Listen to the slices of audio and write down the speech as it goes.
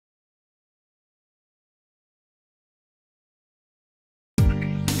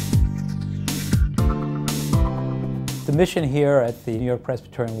The mission here at the New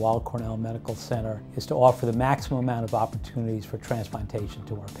York-Presbyterian Weill Cornell Medical Center is to offer the maximum amount of opportunities for transplantation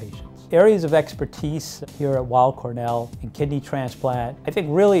to our patients. Areas of expertise here at Weill Cornell in kidney transplant, I think,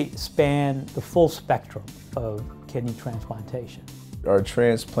 really span the full spectrum of kidney transplantation. Our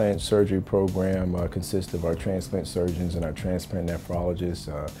transplant surgery program consists of our transplant surgeons and our transplant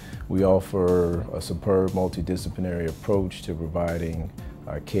nephrologists. We offer a superb multidisciplinary approach to providing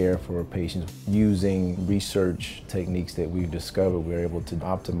care for patients. Using research techniques that we've discovered, we're able to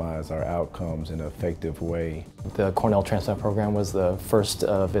optimize our outcomes in an effective way. The Cornell Transplant Program was the first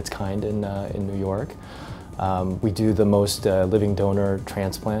of its kind in New York. We do the most living donor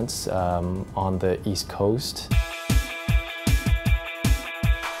transplants on the East Coast.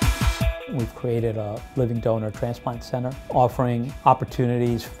 We've created a living donor transplant center offering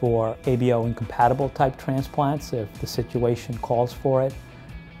opportunities for ABO incompatible type transplants if the situation calls for it.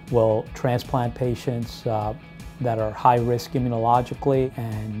 We'll transplant patients that are high risk immunologically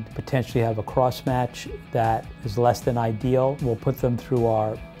and potentially have a cross-match that is less than ideal. We'll put them through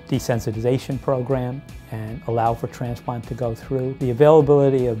our desensitization program and allow for transplant to go through. The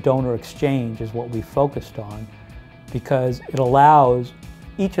availability of donor exchange is what we focused on because it allows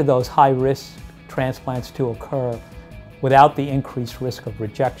each of those high-risk transplants to occur without the increased risk of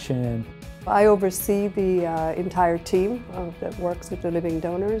rejection. I oversee the entire team that works with the living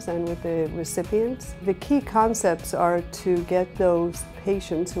donors and with the recipients. The key concepts are to get those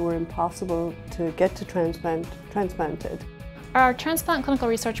patients who are impossible to get to transplanted. Our transplant clinical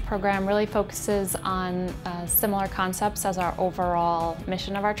research program really focuses on similar concepts as our overall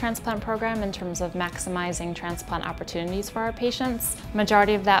mission of our transplant program in terms of maximizing transplant opportunities for our patients.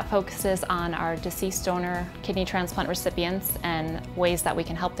 Majority of that focuses on our deceased donor kidney transplant recipients and ways that we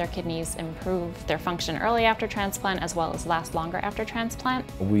can help their kidneys improve their function early after transplant as well as last longer after transplant.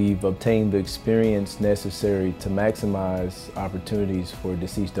 We've obtained the experience necessary to maximize opportunities for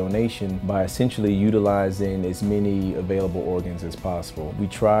deceased donation by essentially utilizing as many available organs as possible. We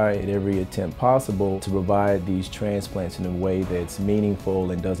try at every attempt possible to provide these transplants in a way that's meaningful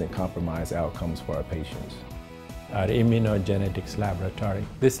and doesn't compromise outcomes for our patients. Our immunogenetics laboratory.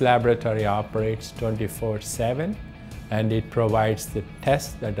 This laboratory operates 24/7 and it provides the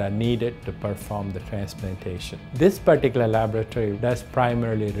tests that are needed to perform the transplantation. This particular laboratory does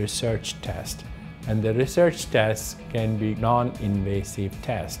primarily research tests. And the research tests can be non-invasive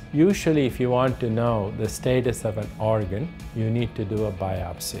tests. Usually, if you want to know the status of an organ, you need to do a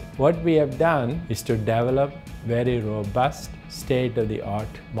biopsy. What we have done is to develop very robust, state-of-the-art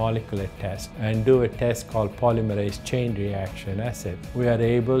molecular test and do a test called polymerase chain reaction assay. We are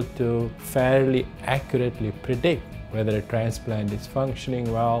able to fairly accurately predict whether a transplant is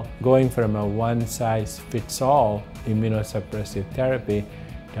functioning well, going from a one-size-fits-all immunosuppressive therapy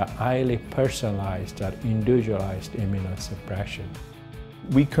to highly personalized or individualized immunosuppression.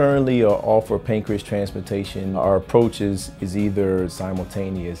 We currently offer pancreas transplantation. Our approach is either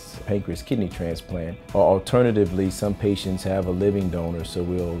simultaneous pancreas kidney transplant, or alternatively, some patients have a living donor, so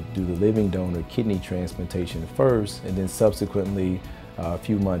we'll do the living donor kidney transplantation first, and then subsequently, a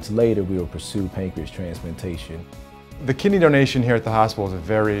few months later, we will pursue pancreas transplantation. The kidney donation here at the hospital is a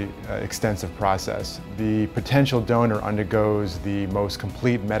very extensive process. The potential donor undergoes the most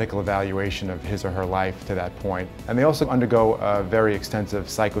complete medical evaluation of his or her life to that point. And they also undergo a very extensive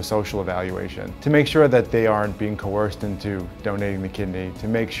psychosocial evaluation to make sure that they aren't being coerced into donating the kidney, to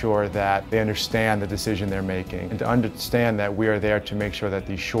make sure that they understand the decision they're making, and to understand that we are there to make sure that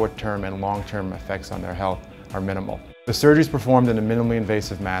the short-term and long-term effects on their health are minimal. The surgery is performed in a minimally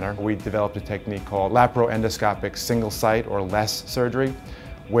invasive manner. We developed a technique called laparoendoscopic single-site or LESS surgery,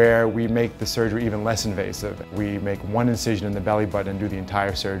 where we make the surgery even less invasive. We make one incision in the belly button and do the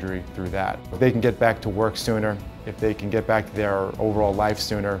entire surgery through that. If they can get back to work sooner, if they can get back to their overall life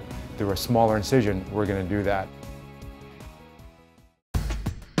sooner through a smaller incision, we're going to do that.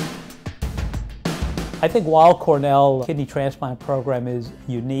 I think Weill Cornell kidney transplant program is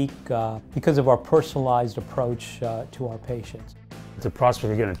unique because of our personalized approach to our patients. The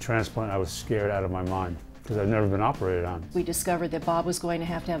prospect of getting a transplant, I was scared out of my mind because I've never been operated on. We discovered that Bob was going to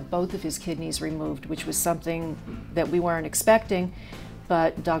have both of his kidneys removed, which was something that we weren't expecting,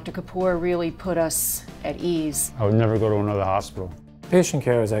 but Dr. Kapoor really put us at ease. I would never go to another hospital. Patient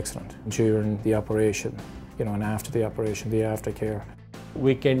care is excellent during the operation, and after the operation, the aftercare.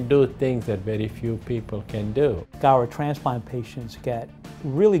 We can do things that very few people can do. Our transplant patients get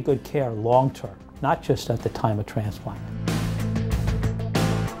really good care long-term, not just at the time of transplant.